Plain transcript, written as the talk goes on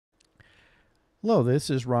Hello, this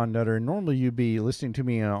is Ron Nutter. Normally you'd be listening to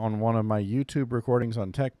me on one of my YouTube recordings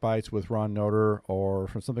on Tech Bites with Ron Nutter or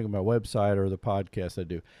from something on my website or the podcast I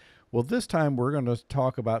do. Well, this time we're going to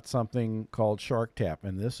talk about something called SharkTap,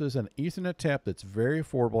 and this is an Ethernet tap that's very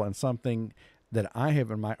affordable and something that I have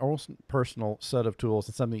in my own personal set of tools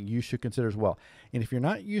and something you should consider as well. And if you're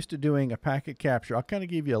not used to doing a packet capture, I'll kind of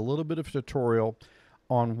give you a little bit of a tutorial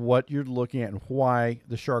on what you're looking at and why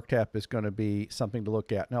the SharkTap is going to be something to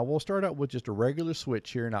look at. Now, we'll start out with just a regular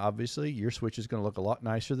switch here. Now, obviously, your switch is going to look a lot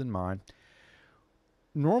nicer than mine.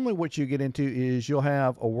 Normally, what you get into is you'll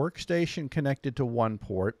have a workstation connected to one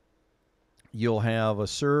port. You'll have a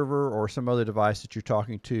server or some other device that you're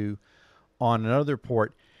talking to on another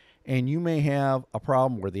port. And you may have a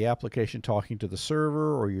problem where the application talking to the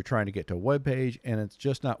server or you're trying to get to a web page and it's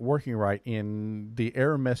just not working right, and the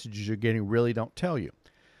error messages you're getting really don't tell you.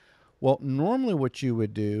 Well, normally what you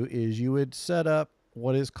would do is you would set up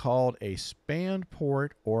what is called a span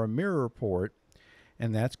port or a mirror port,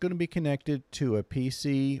 and that's going to be connected to a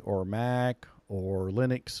PC or Mac or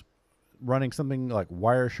Linux running something like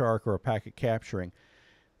Wireshark or a packet capturing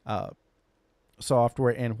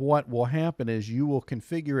software. And what will happen is you will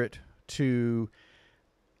configure it to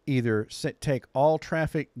either take all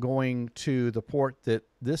traffic going to the port that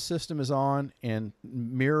this system is on and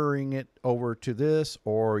mirroring it over to this,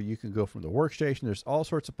 or you can go from the workstation. There's all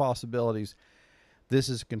sorts of possibilities. This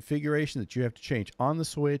is a configuration that you have to change on the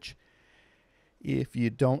switch. If you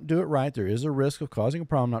don't do it right, there is a risk of causing a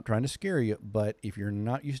problem. I'm not trying to scare you, but if you're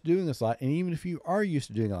not used to doing this a lot, and even if you are used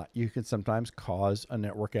to doing a lot, you can sometimes cause a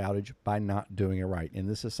network outage by not doing it right. And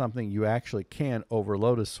this is something you actually can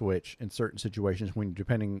overload a switch in certain situations when,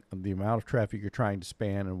 depending on the amount of traffic you're trying to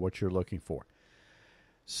span and what you're looking for.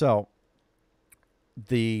 So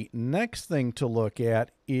the next thing to look at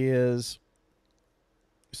is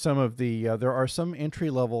some of the, there are some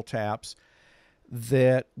entry-level taps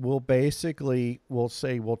that will basically, we'll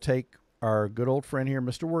take our good old friend here,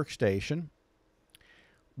 Mr. Workstation.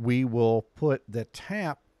 We will put the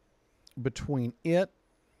tap between it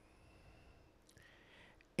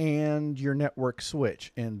and your network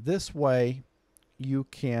switch. And this way you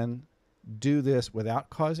can do this without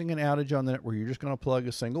causing an outage on the network. You're just going to plug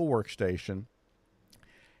a single workstation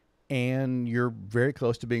and you're very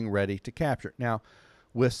close to being ready to capture. Now,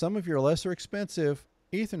 with some of your lesser expensive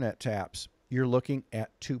Ethernet taps, you're looking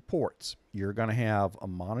at two ports. You're going to have a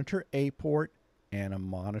monitor A port and a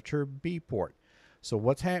monitor B port. So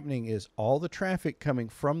what's happening is all the traffic coming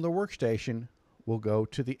from the workstation will go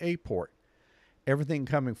to the A port. Everything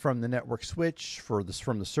coming from the network switch from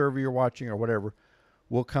the server you're watching or whatever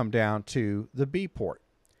will come down to the B port.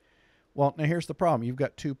 Well, now here's the problem. You've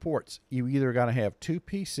got two ports. You either got to have two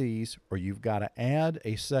PCs or you've got to add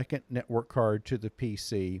a second network card to the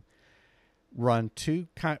PC, run two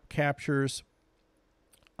captures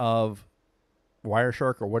of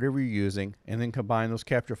Wireshark or whatever you're using, and then combine those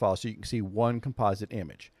capture files so you can see one composite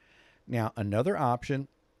image. Now, another option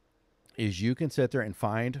is you can sit there and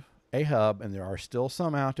find a hub, and there are still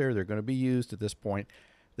some out there. They're going to be used at this point.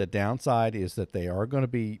 The downside is that they are going to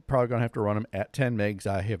be probably going to have to run them at 10 megs.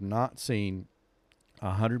 I have not seen a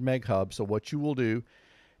 100 meg hub. So what you will do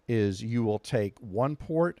is you will take one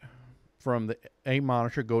port from the A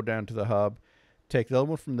monitor, go down to the hub, take the other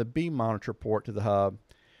one from the B monitor port to the hub,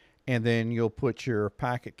 and then you'll put your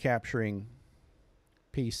packet capturing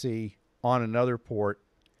PC on another port.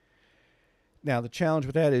 Now, the challenge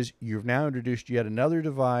with that is you've now introduced yet another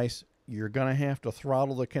device. You're going to have to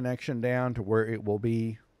throttle the connection down to where it will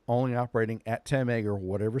be only operating at 10 meg or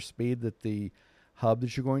whatever speed that the hub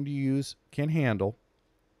that you're going to use can handle,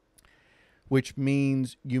 which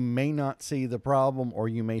means you may not see the problem or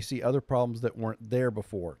you may see other problems that weren't there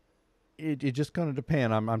before. It's just going to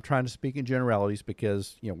depend. I'm trying to speak in generalities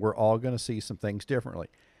because, you know, we're all going to see some things differently.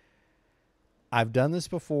 I've done this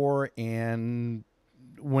before, and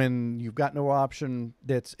when you've got no option,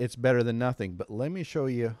 it's better than nothing. But let me show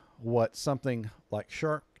you what something like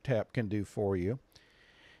SharkTap can do for you.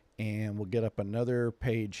 And we'll get up another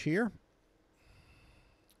page here.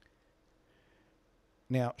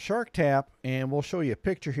 Now, SharkTap, and we'll show you a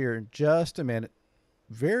picture here in just a minute.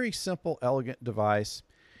 Very simple, elegant device.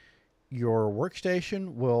 Your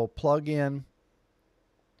workstation will plug in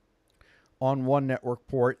on one network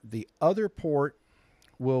port. The other port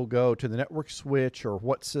will go to the network switch or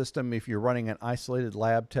what system, if you're running an isolated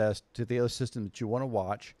lab test, to the other system that you want to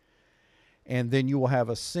watch. And then you will have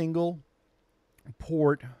a single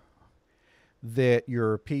port that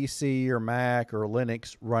your PC or Mac or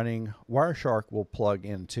Linux running Wireshark will plug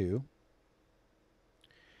into.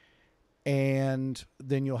 And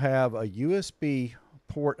then you'll have a USB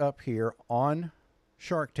port up here on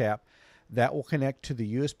SharkTap That will connect to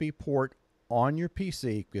the USB port on your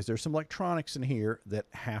PC, because there's some electronics in here that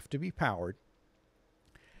have to be powered,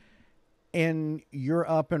 and you're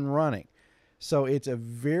up and running. So it's a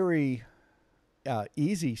very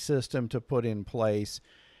easy system to put in place.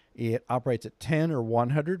 It operates at 10 or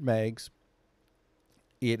 100 megs.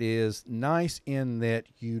 It is nice in that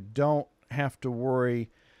you don't have to worry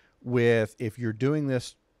with, if you're doing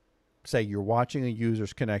this, say you're watching a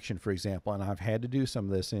user's connection, for example, and I've had to do some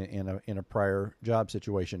of this in a prior job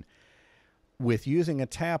situation. With using a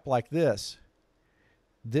tap like this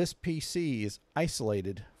PC is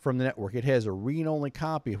isolated from the network. It has a read-only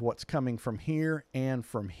copy of what's coming from here and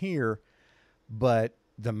from here, but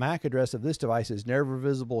the MAC address of this device is never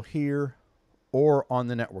visible here or on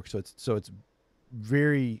the network. So it's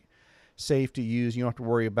very safe to use. You don't have to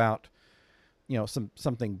worry about,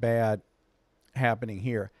 something bad happening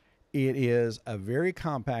here. It is a very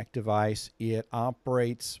compact device. It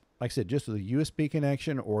operates, like I said, just with a USB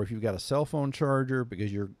connection, or if you've got a cell phone charger,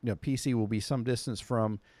 because your PC will be some distance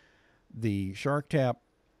from the SharkTap.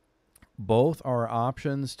 Both are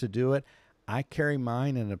options to do it. I carry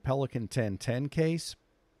mine in a Pelican 1010 case.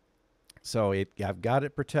 So I've got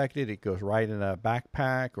it protected. It goes right in a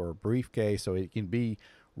backpack or a briefcase, so it can be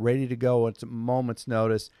ready to go at a moment's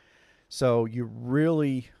notice. So you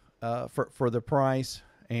really, for the price,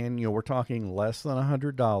 and we're talking less than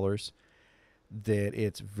 $100, that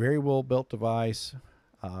it's very well built device.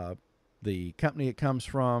 The company it comes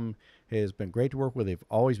from has been great to work with. They've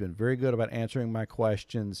always been very good about answering my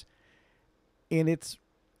questions, and it's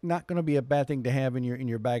not going to be a bad thing to have in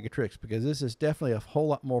your bag of tricks, because this is definitely a whole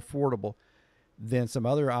lot more affordable than some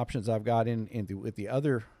other options I've got with the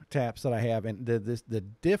other taps that I have. And the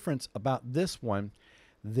difference about this one,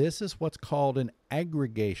 this is what's called an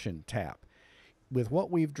aggregation tap. With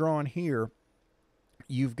what we've drawn here,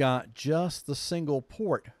 you've got just the single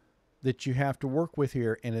port that you have to work with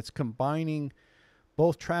here, and it's combining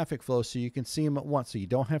both traffic flows so you can see them at once. So you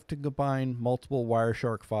don't have to combine multiple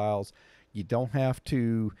Wireshark files. You don't have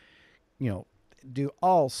to, do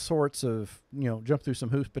all sorts of, jump through some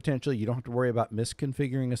hoops potentially. You don't have to worry about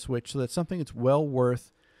misconfiguring a switch. So that's something that's well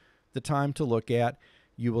worth the time to look at.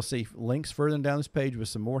 You will see links further down this page with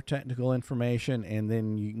some more technical information, and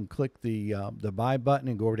then you can click the buy button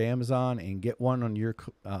and go over to Amazon and get one on your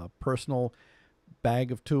personal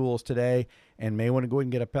bag of tools today. And may want to go ahead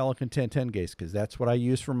and get a Pelican 1010 case, because that's what I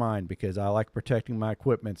use for mine, because I like protecting my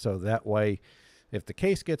equipment. So that way, if the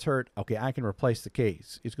case gets hurt, okay, I can replace the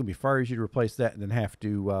case. It's going to be far easier to replace that than have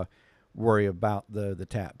to worry about the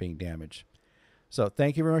tap being damaged. So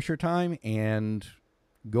thank you very much for your time, and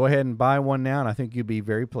go ahead and buy one now, and I think you'll be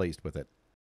very pleased with it.